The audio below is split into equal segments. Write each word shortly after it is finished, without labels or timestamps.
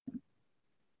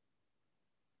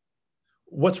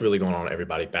What's really going on,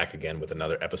 everybody? Back again with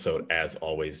another episode, as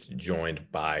always, joined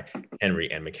by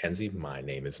Henry and Mackenzie. My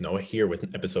name is Noah, here with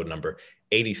episode number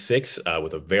 86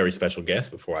 with a very special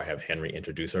guest. Before I have Henry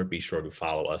introduce her, be sure to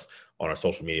follow us on our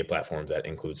social media platforms. That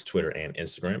includes Twitter and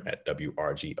Instagram at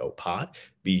WRGO Pod.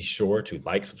 Be sure to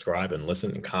like, subscribe, and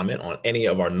listen and comment on any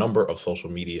of our number of social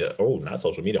media, on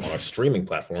our streaming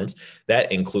platforms.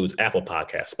 That includes Apple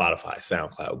Podcasts, Spotify,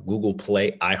 SoundCloud, Google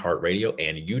Play, iHeartRadio,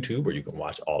 and YouTube, where you can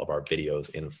watch all of our videos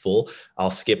in full.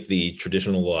 I'll skip the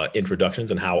traditional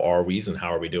introductions and how are we and how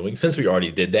are we doing. Since we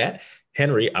already did that,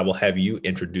 Henry, I will have you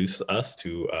introduce us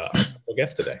to our special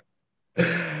guest today.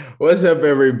 What's up,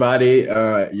 everybody?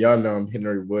 Y'all know I'm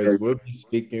Henry Woods. We'll be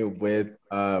speaking with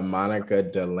Monica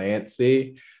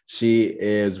Delancey. She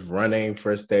is running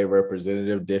for State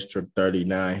Representative District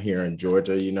 39 here in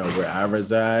Georgia, where I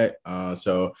reside.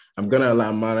 So I'm going to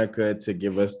allow Monica to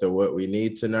give us what we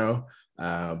need to know,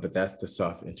 but that's the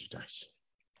soft introduction.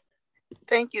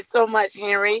 Thank you so much,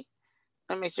 Henry.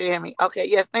 Let me make sure you hear me. Okay,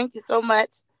 yes, thank you so much.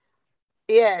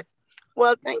 Yes.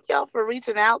 Well, thank y'all for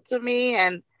reaching out to me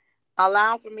and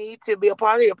allowing for me to be a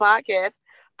part of your podcast.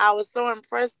 I was so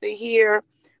impressed to hear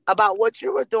about what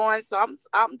you were doing. So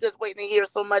I'm just waiting to hear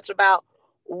so much about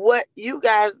what you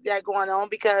guys got going on,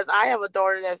 because I have a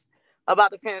daughter that's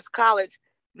about to finish college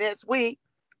next week,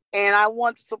 and I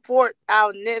want to support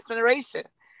our next generation.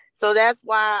 So that's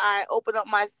why I opened up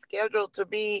my schedule to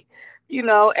be,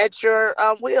 at your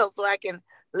will, so I can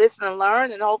listen and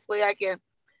learn, and hopefully I can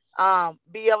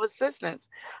be of assistance.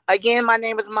 Again, my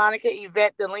name is Monica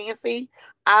Yvette Delancey.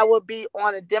 I will be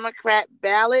on a Democrat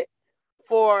ballot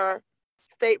for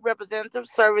state representative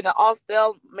serving the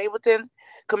Austell, Mapleton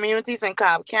communities in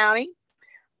Cobb County.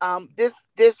 This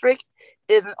district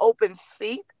is an open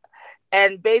seat,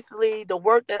 and basically the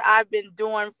work that I've been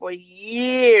doing for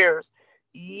years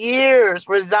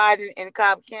residing in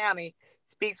Cobb County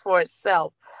speaks for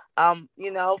itself. From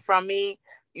me,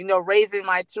 raising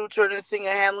my two children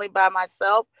single-handedly by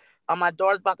myself. My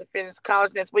daughter's about to finish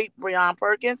college next week, Breon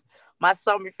Perkins. My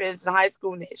son will be finishing high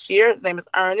school next year. His name is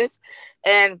Ernest.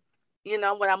 And, when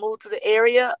I moved to the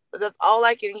area, that's all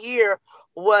I can hear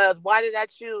was, why did I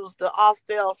choose the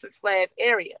Austell Six Flags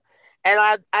area? And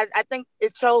I think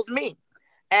it chose me.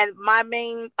 And my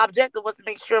main objective was to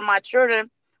make sure my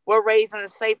children were raised in a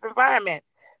safe environment.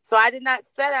 So I did not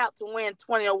set out to win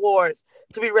 20 awards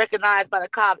to be recognized by the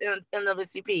Cobb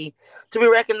NAACP, to be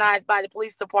recognized by the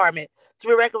police department, to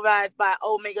be recognized by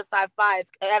Omega Psi Phi's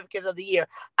Advocate of the Year.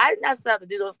 I did not set out to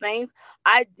do those things.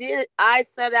 I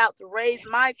set out to raise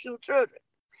my two children.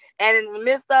 And in the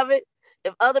midst of it,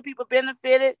 if other people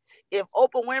benefited, if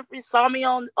Oprah Winfrey saw me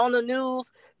on the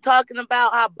news talking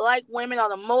about how Black women are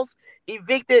the most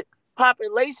evicted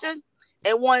population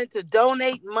and wanted to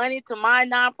donate money to my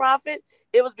nonprofit,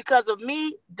 it was because of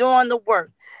me doing the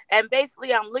work. And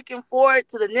basically, I'm looking forward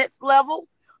to the next level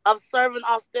of serving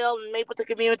Austell and Mapleton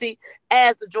community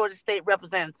as the Georgia State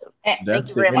Representative. Thank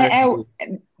you very much.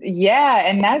 And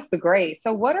that's great.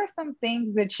 So what are some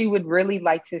things that you would really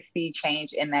like to see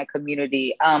change in that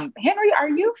community? Henry, are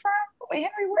you from?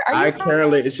 Henry, where are you from?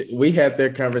 Currently, we had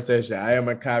that conversation. I am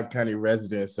a Cobb County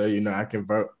resident, so, I can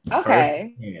vote.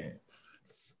 Okay.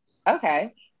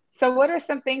 Okay. So what are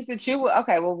some things that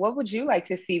what would you like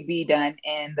to see be done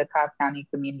in the Cobb County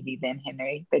community then,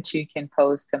 Henry, that you can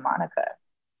pose to Monica?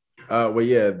 I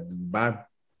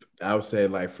would say,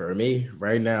 for me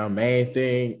right now, main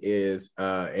thing is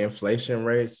inflation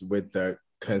rates with the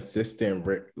consistent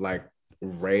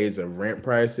raise of rent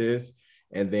prices.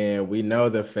 And then we know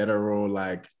the federal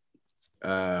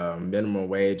minimum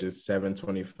wage is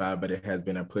 $7.25, but it has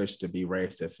been a push to be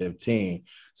raised to $15.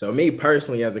 So me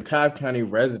personally, as a Cobb County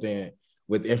resident,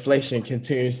 with inflation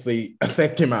continuously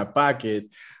affecting my pockets,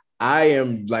 I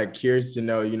am curious to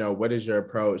know, what is your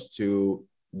approach to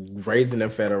raising the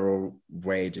federal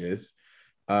wages,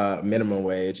 minimum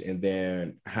wage, and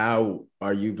then how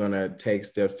are you going to take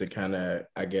steps to kind of,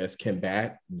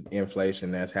 combat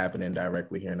inflation that's happening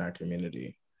directly here in our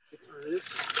community?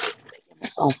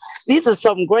 These are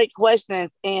some great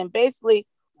questions, and basically,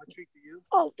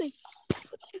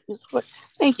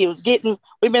 thank you.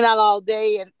 We've been out all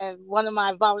day, and one of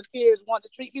my volunteers wanted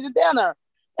to treat me to dinner.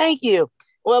 Thank you.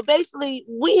 Well, basically,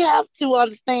 we have to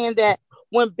understand that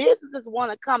when businesses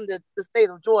want to come to the state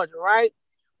of Georgia, right?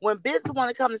 When businesses want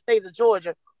to come to the state of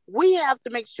Georgia, we have to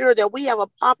make sure that we have a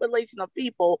population of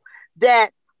people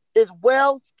that is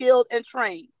well skilled and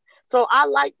trained. So I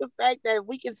like the fact that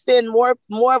we can send more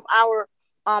of our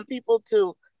people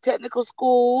to technical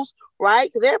schools, right?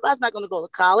 Because everybody's not going to go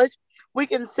to college. We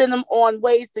can send them on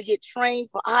ways to get trained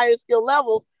for higher skill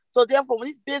levels. So therefore, when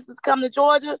these businesses come to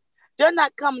Georgia, they're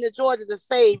not coming to Georgia to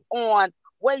save on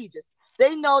wages.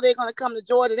 They know they're going to come to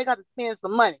Georgia. They got to spend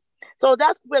some money. So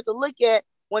that's what we have to look at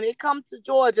when it comes to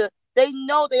Georgia. They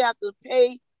know they have to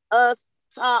pay us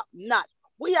top notch.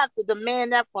 We have to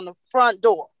demand that from the front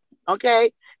door.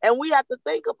 Okay. And we have to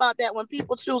think about that when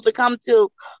people choose to come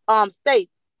to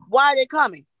states. Why are they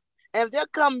coming? And if they're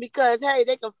coming because, hey,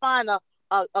 they can find a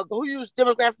huge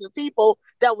demographic of people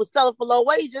that would sell it for low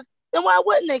wages, then why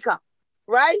wouldn't they come?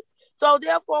 Right? So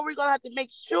therefore, we're going to have to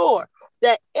make sure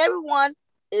that everyone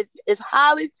is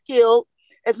highly skilled,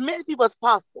 as many people as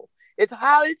possible. It's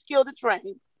highly skilled and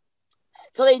trained.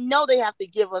 So they know they have to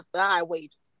give us the high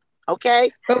wages.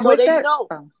 Okay? But so they that,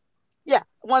 know. Yeah,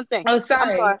 one thing. Oh,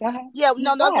 sorry. I'm sorry. Yeah,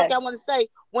 no, that's okay. I want to say,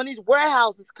 when these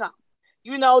warehouses come,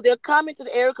 they're coming to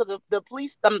the area because the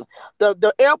police,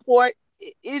 the airport,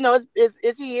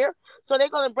 is here. So they're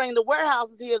going to bring the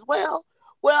warehouses here as well.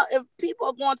 Well, if people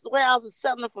are going to the warehouses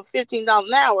selling them for $15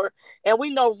 an hour, and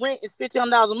we know rent is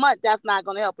 $1,500 a month, that's not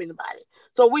going to help anybody.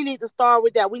 So we need to start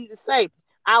with that. We need to say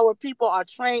our people are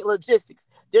trained logistics.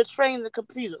 They're trained the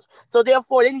computers. So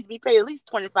therefore, they need to be paid at least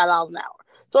 $25 an hour.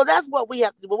 So that's what we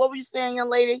have to do. But what were you saying, young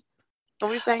lady? What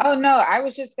were you saying? Oh, no, I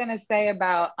was just going to say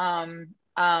about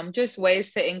just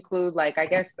ways to include, like, I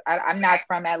guess I'm not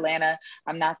from Atlanta.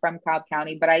 I'm not from Cobb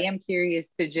County, but I am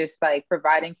curious to just like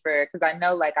providing for, because I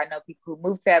know people who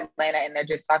move to Atlanta and they're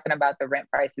just talking about the rent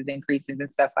prices increases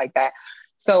and stuff like that.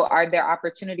 So are there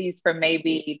opportunities for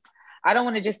maybe, I don't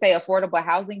want to just say affordable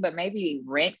housing, but maybe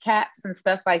rent caps and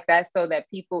stuff like that, so that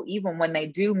people, even when they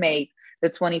do make the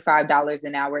 $25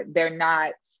 an hour, they're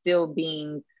not still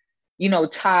being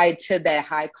tied to that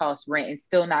high cost rent and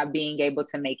still not being able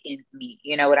to make ends meet.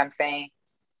 You know what I'm saying?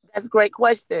 That's a great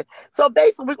question. So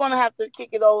basically, we're going to have to kick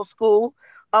it old school.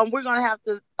 We're going to have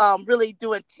to really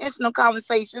do intentional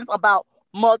conversations about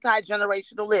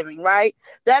multi-generational living, right?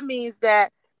 That means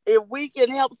that if we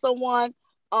can help someone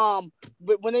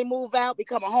when they move out,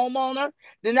 become a homeowner,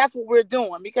 then that's what we're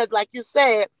doing. Because like you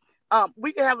said,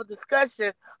 we can have a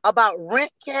discussion about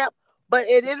rent cap, but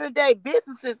at the end of the day,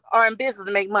 businesses are in business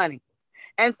to make money.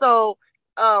 And so,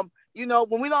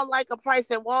 when we don't like a price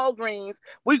at Walgreens,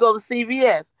 we go to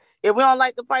CVS. If we don't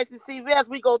like the price at CVS,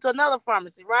 we go to another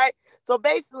pharmacy, right? So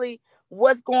basically,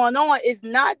 what's going on is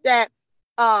not that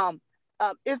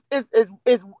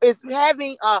it's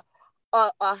having a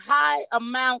high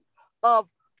amount of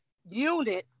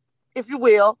units, if you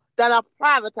will, that are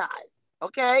privatized.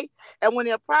 Okay, and when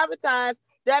they're privatized,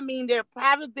 that means they're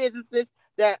private businesses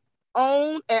that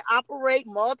own and operate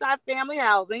multifamily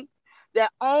housing, that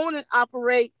own and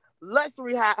operate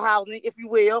luxury housing, if you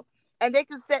will, and they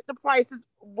can set the prices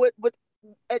with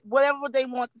at whatever they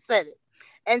want to set it.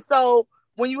 And so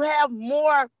when you have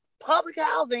more public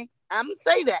housing, I'm going to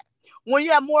say that, when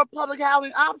you have more public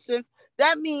housing options,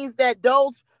 that means that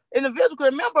those individuals,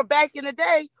 remember back in the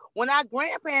day when our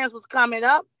grandparents was coming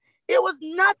up, it was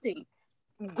nothing,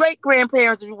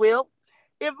 great-grandparents, if you will,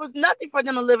 it was nothing for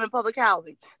them to live in public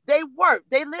housing. They worked,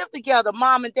 they lived together,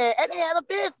 mom and dad, and they had a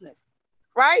business,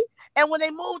 right? And when they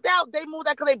moved out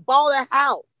because they bought a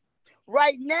house.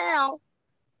 Right now,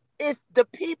 it's the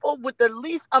people with the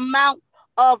least amount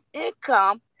of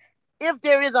income, if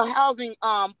there is a housing,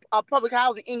 a public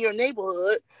housing in your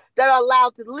neighborhood, that are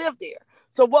allowed to live there.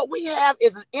 So what we have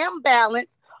is an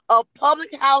imbalance of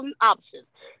public housing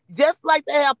options. Just like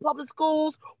they have public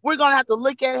schools, we're going to have to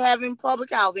look at having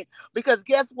public housing, because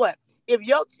guess what? If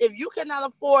you cannot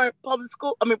afford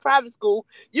private school,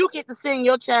 you get to send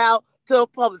your child to a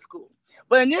public school.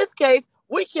 But in this case,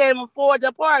 we can't afford the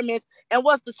apartments, and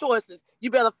what's the choices?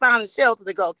 You better find a shelter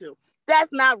to go to.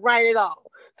 That's not right at all.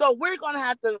 So we're going to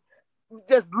have to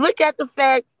just look at the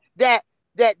fact that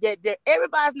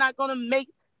everybody's not going to make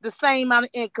the same amount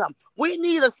of income. We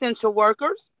need essential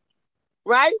workers,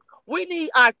 right? We need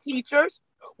our teachers.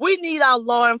 We need our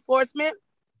law enforcement.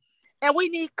 And we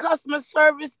need customer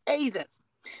service agents.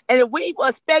 And if we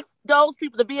expect those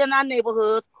people to be in our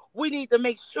neighborhoods, we need to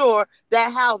make sure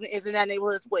that housing is in that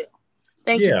neighborhood as well.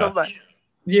 Thank you so much.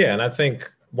 Yeah, and I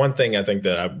think one thing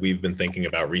that we've been thinking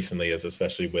about recently is,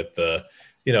 especially with the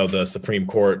Supreme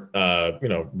Court,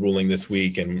 ruling this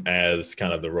week, and as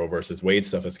kind of the Roe versus Wade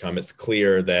stuff has come, it's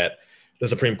clear that the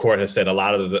Supreme Court has said a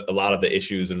lot of the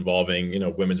issues involving,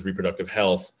 women's reproductive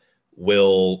health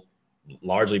will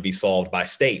largely be solved by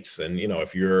states. And,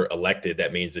 if you're elected,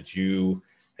 that means that you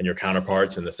and your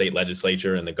counterparts in the state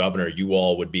legislature and the governor, you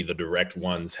all would be the direct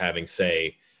ones having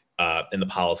say in the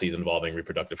policies involving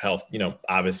reproductive health.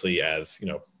 Obviously, as,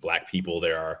 Black people,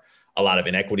 there are a lot of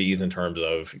inequities in terms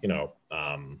of,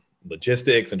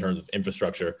 logistics, in terms of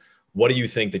infrastructure. What do you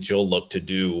think that you'll look to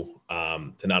do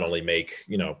to not only make,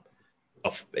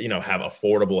 have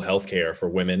affordable healthcare for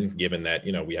women, given that,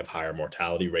 we have higher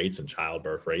mortality rates and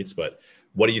childbirth rates. But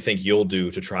what do you think you'll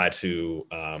do to try to,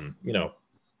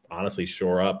 honestly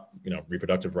shore up,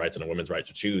 reproductive rights and a woman's right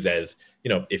to choose? As,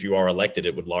 if you are elected,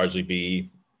 it would largely be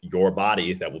your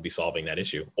body that will be solving that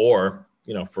issue, or,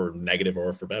 for negative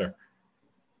or for better.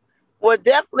 Well,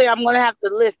 definitely I'm going to have to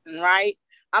listen, right?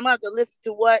 I'm going to have to listen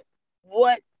to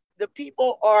what the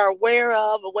people are aware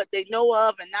of or what they know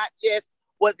of, and not just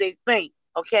what they think,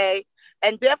 okay?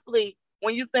 And definitely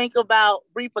when you think about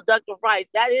reproductive rights,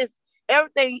 that is,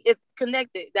 everything is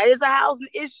connected. That is a housing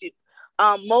issue.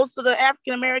 Most of the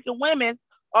African-American women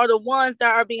are the ones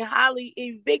that are being highly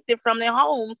evicted from their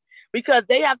homes because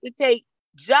they have to take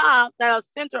jobs that are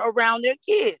centered around their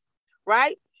kids,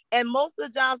 right? And most of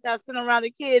the jobs that are centered around the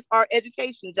kids are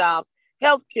education jobs,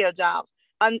 healthcare jobs,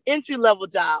 entry-level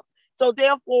jobs. So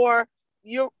therefore,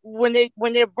 when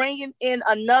they're bringing in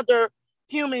another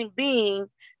human being,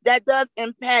 that does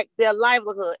impact their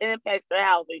livelihood and impacts their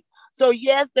housing. So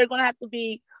yes, they're going to have to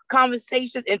be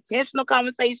conversations, intentional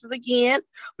conversations again,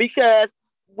 because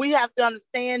we have to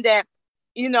understand that,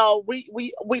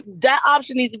 we that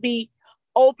option needs to be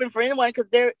open for anyone, because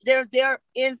they're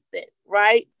incest,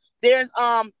 right? There's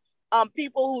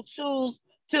people who choose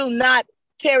to not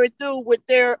carry through with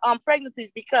their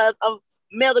pregnancies because of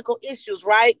medical issues,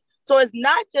 right? So it's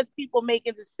not just people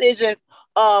making decisions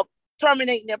of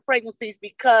terminating their pregnancies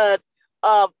because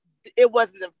of it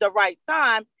wasn't the right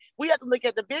time. We have to look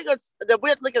at we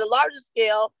have to look at the larger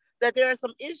scale, that there are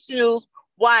some issues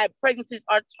why pregnancies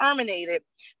are terminated,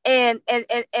 and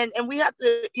we have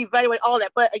to evaluate all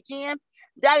that. But again,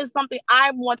 that is something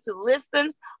I want to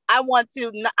listen. I want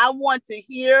to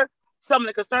hear some of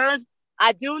the concerns.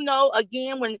 I do know,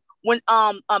 again, when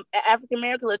African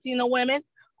American Latino women,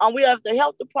 we have the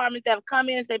health departments that have come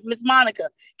in and said, Miss Monica,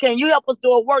 can you help us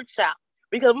do a workshop?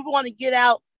 Because we want to get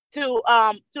out to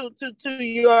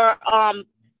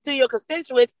your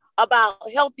constituents about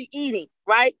healthy eating,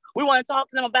 right? We want to talk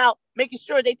to them about making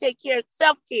sure they take care of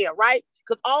self-care, right?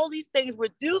 Because all these things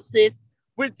reduces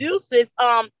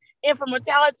infant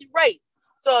mortality rates.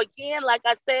 So again, like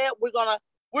I said, we're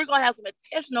gonna have some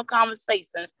intentional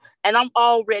conversations, and I'm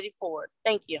all ready for it.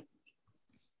 Thank you.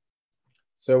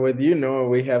 So with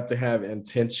we have to have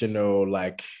intentional,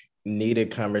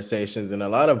 needed conversations, and a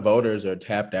lot of voters are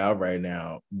tapped out right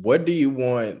now. What do you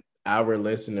want our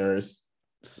listeners,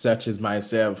 such as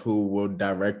myself, who will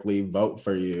directly vote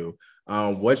for you,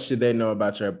 what should they know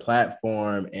about your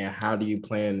platform, and how do you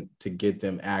plan to get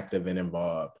them active and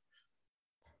involved?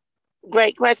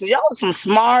 Great question. Y'all are some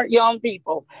smart young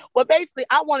people. Well, basically,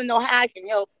 I want to know how I can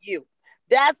help you.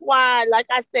 That's why, like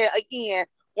I said, again,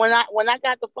 when I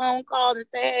got the phone call and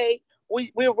say, hey,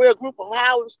 we're a group of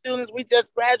Howard students, we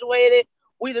just graduated,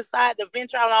 we decided to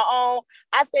venture on our own,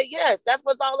 I said, yes, that's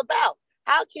what it's all about.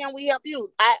 How can we help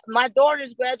you? My daughter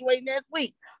is graduating next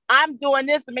week. I'm doing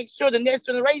this to make sure the next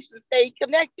generation stay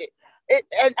connected.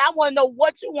 And I want to know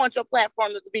what you want your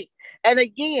platform to be. And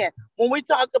again, when we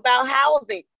talk about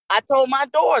housing, I told my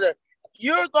daughter,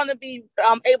 you're going to be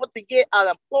able to get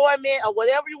unemployment or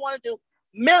whatever you want to do,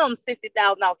 minimum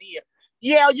 $60,000 a year.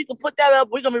 Yeah, you can put that up.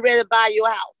 We're going to be ready to buy your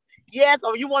house. Yes,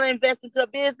 or you want to invest into a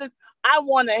business, I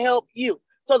want to help you.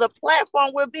 So the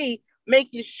platform will be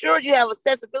making sure you have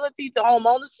accessibility to home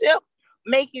ownership,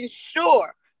 making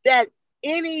sure that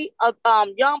any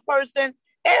young person,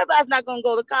 everybody's not going to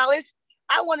go to college.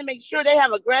 I want to make sure they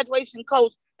have a graduation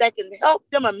coach that can help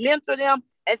them and mentor them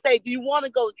and say, do you want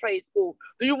to go to trade school?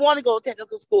 Do you want to go to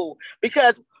technical school?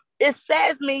 Because it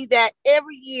saddens me that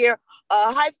every year,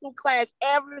 a high school class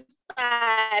average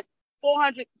size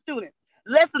 400 students.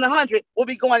 Less than 100 will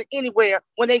be going anywhere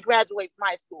when they graduate from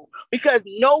high school, because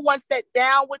no one sat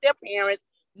down with their parents,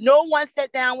 no one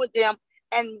sat down with them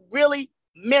and really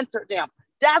mentored them.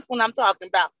 That's what I'm talking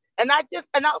about. And I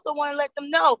also want to let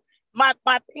them know, my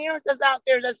parents that's out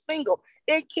there that's single,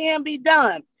 it can be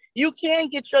done. You can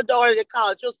get your daughter to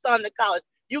college, your son to college.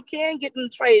 You can get them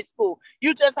to trade school.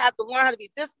 You just have to learn how to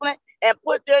be disciplined and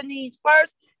put their needs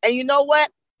first. And you know what?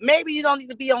 Maybe you don't need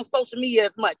to be on social media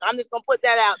as much. I'm just gonna put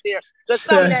that out there, because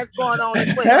some of that's going on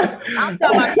as well. I'm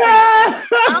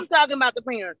talking about the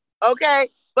parents. Okay,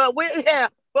 but we're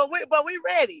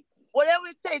ready. Whatever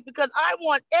it takes, because I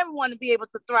want everyone to be able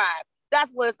to thrive.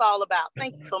 That's what it's all about.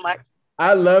 Thank you so much.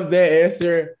 I love that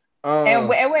answer. And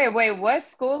wait, what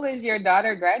school is your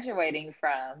daughter graduating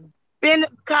from?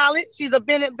 Bennett College. She's a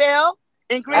Bennett Bell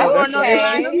in Greensboro, North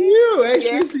Carolina.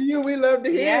 HBCU, we love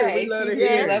to hear. Yeah,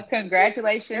 HBCU.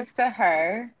 Congratulations to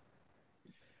her.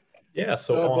 Yeah.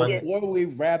 So before we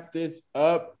wrap this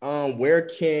up, where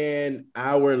can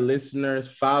our listeners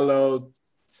follow,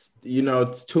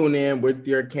 tune in with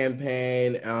your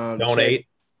campaign. Donate.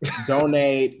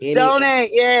 Donate. Donate,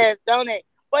 yes, donate.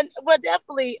 But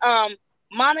definitely,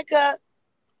 Monica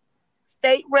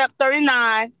State Rep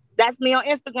 39. That's me on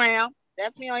Instagram.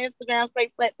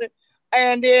 Straight flexing.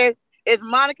 And then it's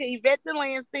Monica Yvette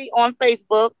Delancey on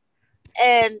Facebook.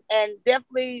 And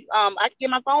definitely, I can get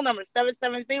my phone number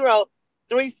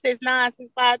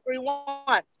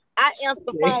 770-369-6531. I answer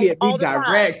the phone all the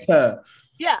direct time. Her.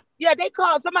 Yeah. They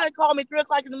called. Somebody called me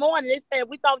 3:00 in the morning. They said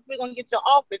we thought we were gonna get your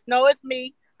office. No, it's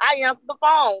me. I answer the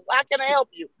phone. How can I help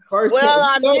you? I'm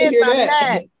this, I'm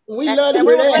that. We love to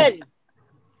hear that. Ready.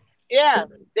 Yeah,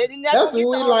 that's what we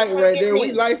like right there.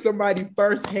 We like somebody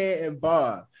firsthand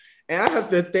involved. And I have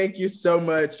to thank you so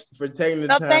much for taking the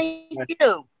time. Thank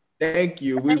you. Thank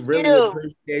you. We really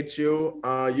appreciate you.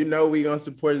 We're going to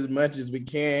support as much as we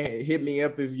can. Hit me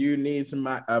up if you need some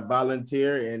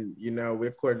volunteer, and,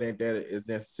 we'll coordinate that as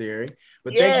necessary.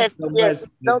 But thank you so much.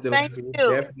 No, thank you.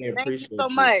 Definitely appreciate you so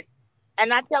much.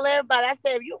 And I tell everybody, I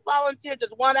say, if you volunteer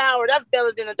just 1 hour, that's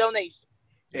better than a donation.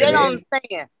 They don't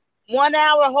understand. 1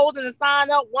 hour holding the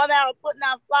sign up, 1 hour putting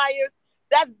out flyers,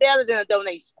 that's better than a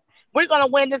donation. We're going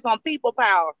to win this on people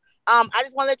power. I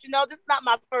just want to let you know, this is not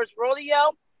my first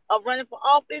rodeo of running for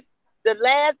office. The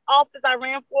last office I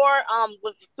ran for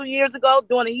was 2 years ago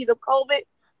during the heat of COVID.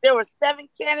 There were 7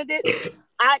 candidates.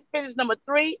 I finished number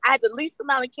 3. I had the least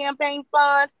amount of campaign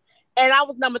funds, and I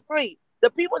was number 3. The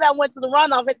people that went to the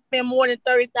runoff had to spend more than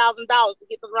 $30,000 to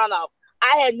get to the runoff.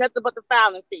 I had nothing but the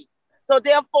filing fee. So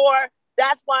therefore,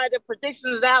 that's why the prediction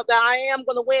is out that I am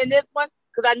going to win this one,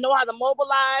 because I know how to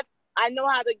mobilize. I know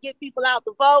how to get people out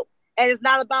to vote. And it's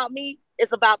not about me.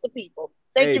 It's about the people.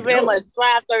 Thank you very much.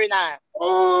 Thrive 39.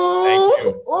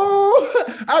 Oh,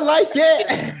 I like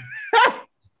that.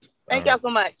 Thank y'all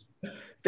so much.